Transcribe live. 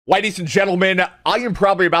Ladies and gentlemen, I am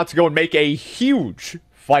probably about to go and make a huge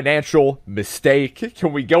financial mistake.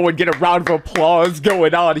 Can we go and get a round of applause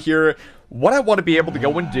going on here? What I want to be able to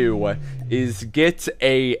go and do is get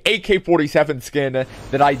a AK47 skin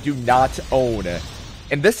that I do not own.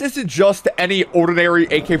 And this isn't just any ordinary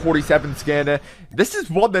AK47 skin. This is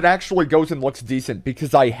one that actually goes and looks decent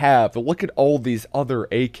because I have. Look at all these other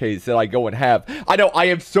AKs that I go and have. I know I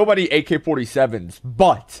have so many AK47s,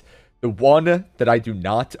 but the one that I do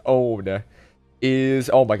not own is,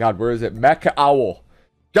 oh my god, where is it? Mech Owl.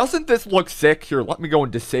 Doesn't this look sick? Here, let me go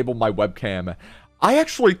and disable my webcam. I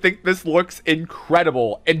actually think this looks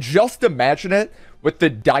incredible. And just imagine it with the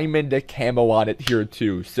diamond camo on it here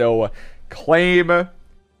too. So, claim,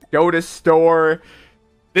 go to store.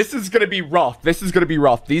 This is going to be rough. This is going to be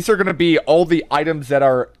rough. These are going to be all the items that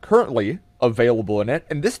are currently available in it.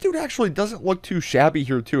 And this dude actually doesn't look too shabby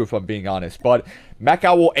here too, if I'm being honest. But Mech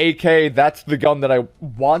Owl AK, that's the gun that I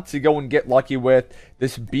want to go and get lucky with.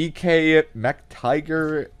 This BK Mech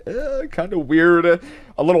Tiger, kind of weird.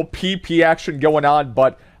 A little PP action going on,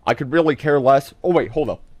 but I could really care less. Oh wait, hold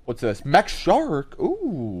up. What's this? Mech Shark.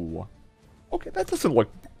 Ooh. Okay, that doesn't look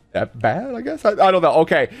that bad, I guess. I don't know.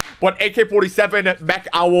 Okay, but AK-47, Mech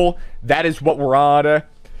Owl, that is what we're on.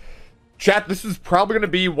 Chat, this is probably going to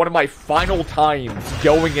be one of my final times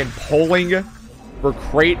going and pulling for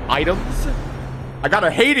crate items. I got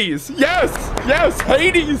a Hades. Yes! Yes,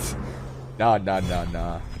 Hades! Nah.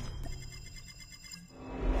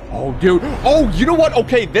 Oh, dude. Oh, you know what?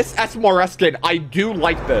 Okay, this SMRS skin, I do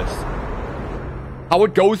like this. How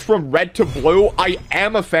it goes from red to blue, I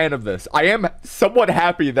am a fan of this. I am somewhat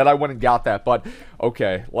happy that I went and got that, but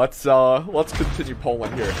okay, let's continue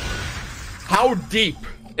pulling here. How deep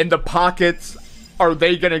in the pockets are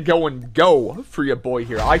they gonna go for your boy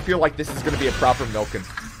here? I feel like this is gonna be a proper milking.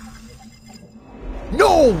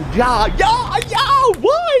 No, yeah,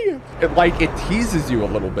 why? It teases you a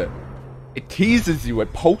little bit. It teases you.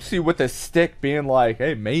 It pokes you with a stick, being like,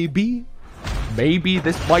 hey, maybe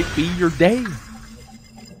this might be your day.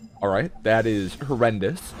 All right, that is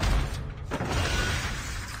horrendous.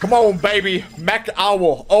 Come on, baby. Mech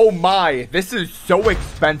Owl. Oh, my. This is so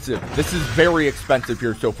expensive. This is very expensive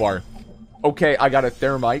here so far. Okay, I got a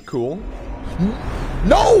thermite. Cool.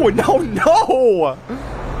 No.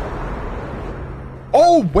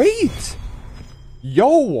 Oh, wait.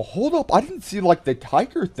 Yo, hold up. I didn't see, like, the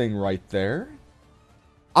tiger thing right there.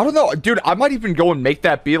 I don't know. Dude, I might even go and make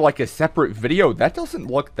that be, like, a separate video. That doesn't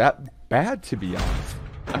look that bad, to be honest.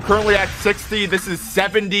 I'm currently at 60. This is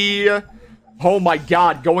 70. Oh my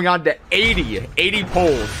god, going on to 80. 80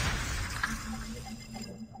 pulls.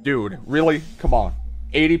 Dude, really? Come on.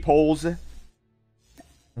 80 pulls.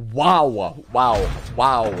 Wow.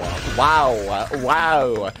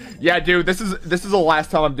 Yeah, dude, this is the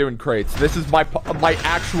last time I'm doing crates. This is my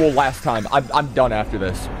actual last time. I'm done after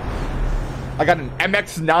this. I got an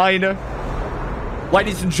MX-9.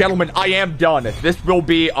 Ladies and gentlemen, I am done. This will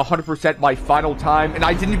be 100% my final time. And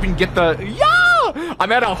I didn't even get the... Yeah!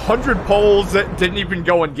 I'm at 100 pulls. Didn't even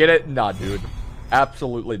go and get it. Nah, dude.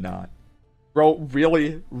 Absolutely not. Bro,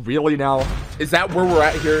 really? Really now? Is that where we're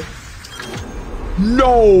at here?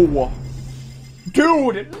 No!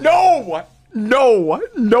 Dude, no!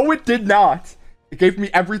 No, it did not. It gave me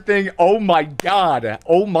everything. Oh my god.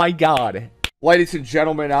 Oh my god. Ladies and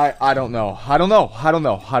gentlemen, I don't know. I don't know.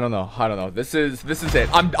 This is it.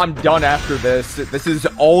 I'm done after this. This is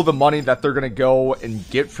all the money that they're gonna go and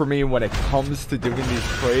get for me when it comes to doing these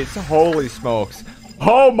crates. Holy smokes.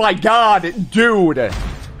 Oh my god, dude.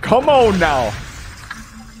 Come on now.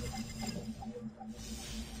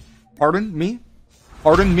 Pardon me?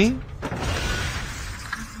 Pardon me?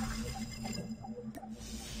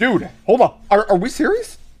 Dude, hold up. Are we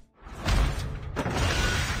serious?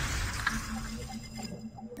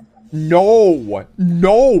 No, right?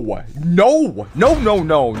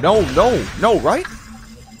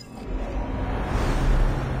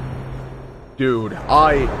 Dude,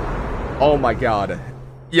 oh my god.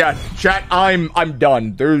 Yeah, chat, I'm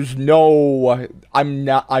done. There's no, I'm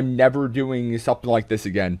never doing something like this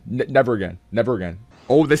again. Never again.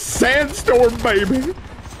 Oh, the sandstorm, baby.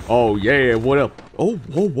 Oh, yeah, what up? Oh,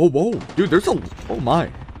 whoa. Dude, oh my.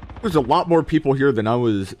 There's a lot more people here than I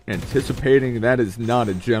was anticipating. That is not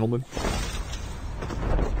a gentleman.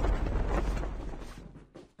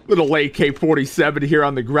 Little AK-47 here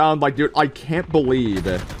on the ground. Like, dude, I can't believe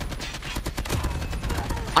it.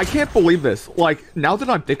 I can't believe this. Like, now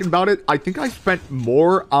that I'm thinking about it, I think I spent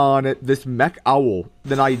more on this Mech Owl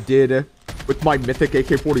than I did with my mythic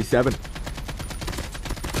AK-47.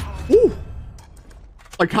 Ooh.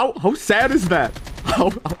 Like, how sad is that?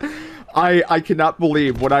 I cannot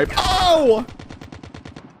believe what I've... Oh!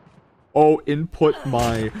 Oh, input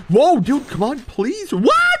my... Whoa, dude, come on, please.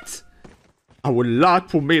 What? I would like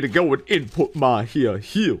for me to go and input my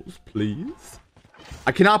heels, please.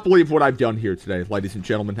 I cannot believe what I've done here today, ladies and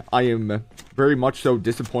gentlemen. I am very much so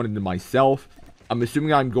disappointed in myself. I'm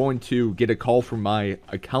assuming I'm going to get a call from my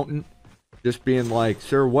accountant. Just being like,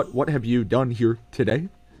 sir, what have you done here today?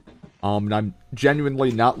 And I'm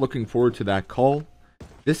genuinely not looking forward to that call.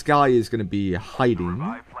 This guy is going to be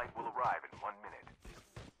hiding.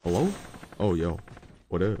 Hello? Oh, yo.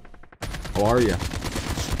 What up? How are ya?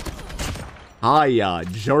 Hiya,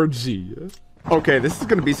 Georgie. Okay, this is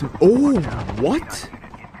going to be some... Oh, what?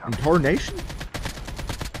 Incarnation?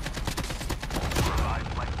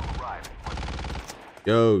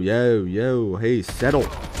 Yo, yo, yo. Hey, settle.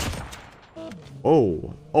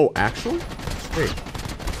 Oh. Oh, actually? Hey.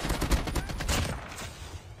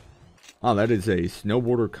 Oh, that is a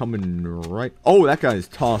snowboarder coming right... Oh, that guy is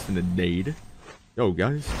tossing a nade. Yo,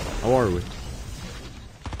 guys. How are we?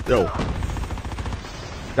 Yo.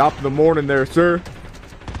 Top of the morning there, sir.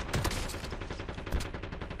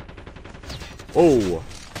 Oh.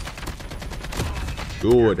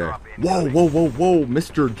 Good. Whoa, whoa, whoa, whoa.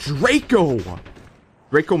 Mr. Draco.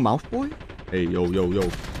 Draco Mouthboy? Hey, yo, yo, yo.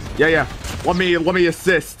 Yeah, yeah. Let me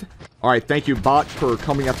assist. Alright, thank you, bot, for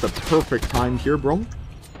coming at the perfect time here, bro.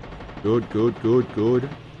 Good, good, good, good.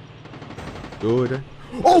 Good.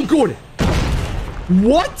 Oh, good!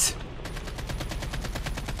 What?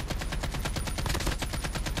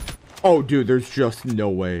 Oh, dude, there's just no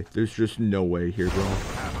way. There's just no way here, bro.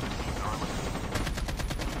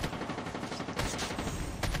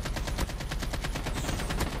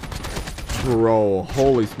 Bro,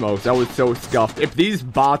 holy smokes. That was so scuffed. If these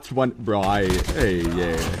bots went... Bro, hey,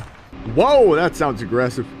 yeah. Whoa, that sounds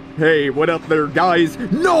aggressive. Hey, what up there, guys?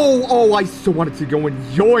 No! Oh, I so wanted to go and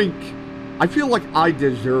yoink. I feel like I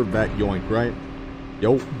deserve that yoink, right?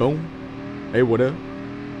 Yo, boom. Hey, what up?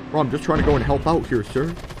 Bro, I'm just trying to go and help out here,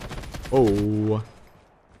 sir. Oh.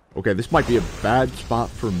 Okay, this might be a bad spot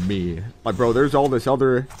for me. Like, bro, there's all this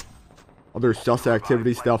other sus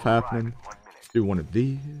activity stuff happening. Do one of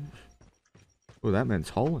these. Oh, that man's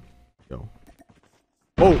hauling. Yo.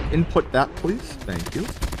 Oh, input that, please. Thank you.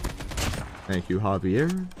 Thank you,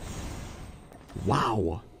 Javier.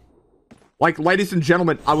 Wow. Like, ladies and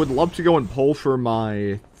gentlemen, I would love to go and pull for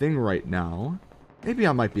my thing right now. Maybe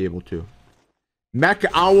I might be able to. Mech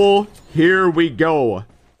Owl, here we go.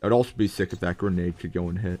 I'd also be sick if that grenade could go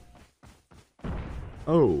and hit.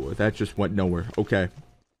 Oh, that just went nowhere. Okay.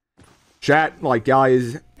 Chat, like,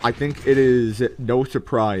 guys, I think it is no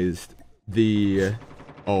surprise the...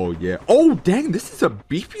 Oh, yeah. Oh, dang, this is a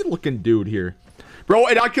beefy-looking dude here. Bro,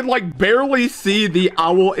 and I can, like, barely see the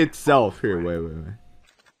owl itself. Here, wait, wait,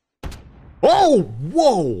 wait. Oh,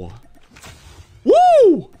 whoa.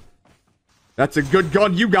 Woo! That's a good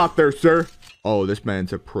gun you got there, sir. Oh, this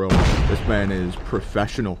man's a pro. This man is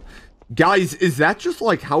professional. Guys, is that just,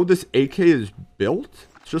 like, how this AK is built?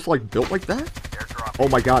 It's just, like, built like that? Oh,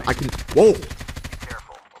 my God, I can... Whoa.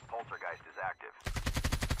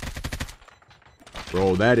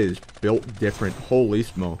 Bro, that is built different. Holy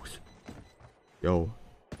smokes. Yo.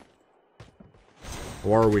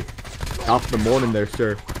 How are we? Top of the morning there,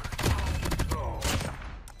 sir.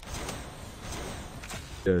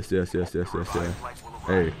 Yes, yes, yes, yes, yes, yes.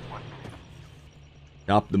 Hey.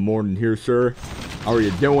 Top of the morning here, sir. How are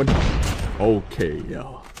you doing? Okay,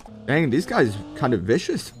 yo. Dang, these guys kind of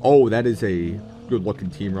vicious. Oh, that is a good-looking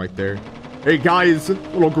team right there. Hey, guys.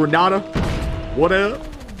 Little Granada. What up?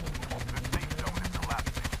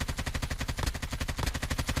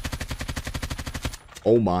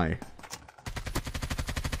 Oh my.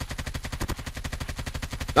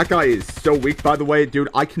 That guy is so weak, by the way. Dude,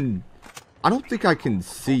 I don't think I can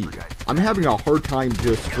see. I'm having a hard time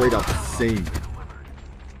just straight up seeing.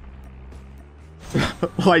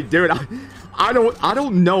 Like, dude, I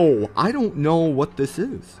don't know. I don't know what this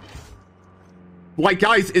is. Like,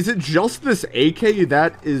 guys, is it just this AK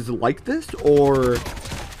that is like this? Or...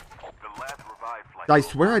 I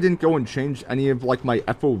swear I didn't go and change any of, like, my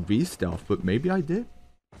FOV stuff, but maybe I did.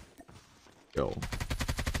 Yo.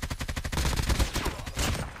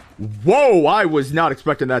 Whoa, I was not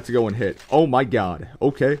expecting that to go and hit. Oh my God.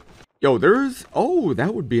 Okay. Yo, there's... Oh,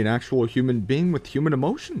 that would be an actual human being with human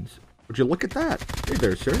emotions. Would you look at that? Hey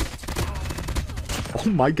there, sir. Oh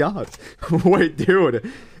my God. Wait,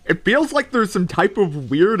 dude. It feels like there's some type of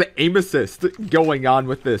weird aim assist going on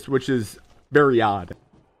with this, which is very odd.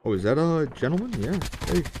 Oh, is that a gentleman? Yeah.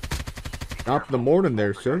 Hey. Top of the morning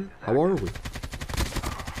there, sir. How are we?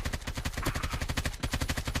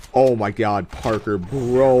 Oh my God, Parker,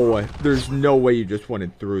 bro. There's no way you just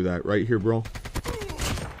went through that right here, bro.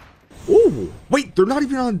 Ooh. Oh, wait, they're not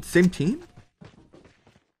even on the same team?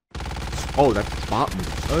 Oh, that's bot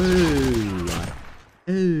move. Oh.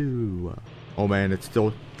 Oh. Oh, man, it's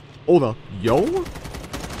still... Hold up. Yo?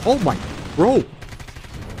 Oh, my... Bro.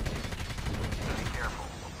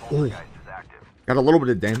 Oh. Got a little bit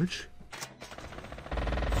of damage.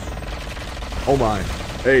 Oh, my.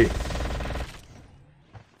 Hey.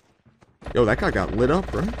 Yo, that guy got lit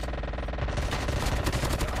up, right?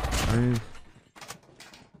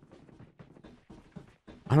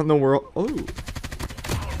 I don't know where... Oh.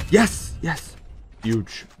 Yes. Yes.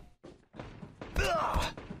 Huge.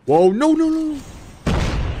 Whoa. No, no, no.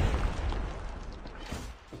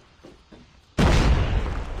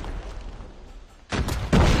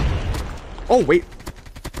 Oh, wait.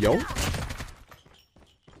 Yo.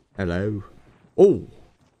 Hello. Oh.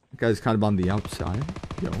 That guy's kind of on the outside.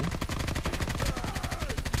 Yo.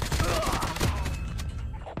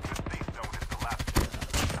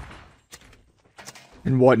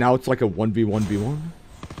 And what, now it's like a 1v1v1?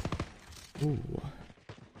 Ooh.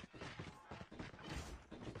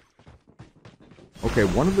 Okay,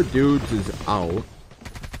 one of the dudes is out.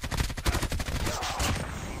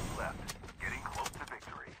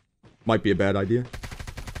 Might be a bad idea.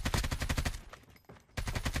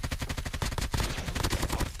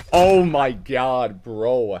 Oh my god,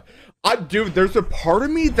 bro. Dude, there's a part of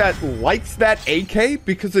me that likes that AK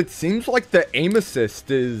because it seems like the aim assist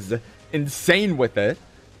is insane with it.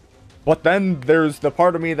 But then there's the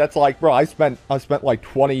part of me that's like, bro, I spent like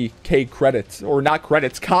 20k credits, or not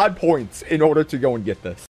credits, COD points in order to go and get this.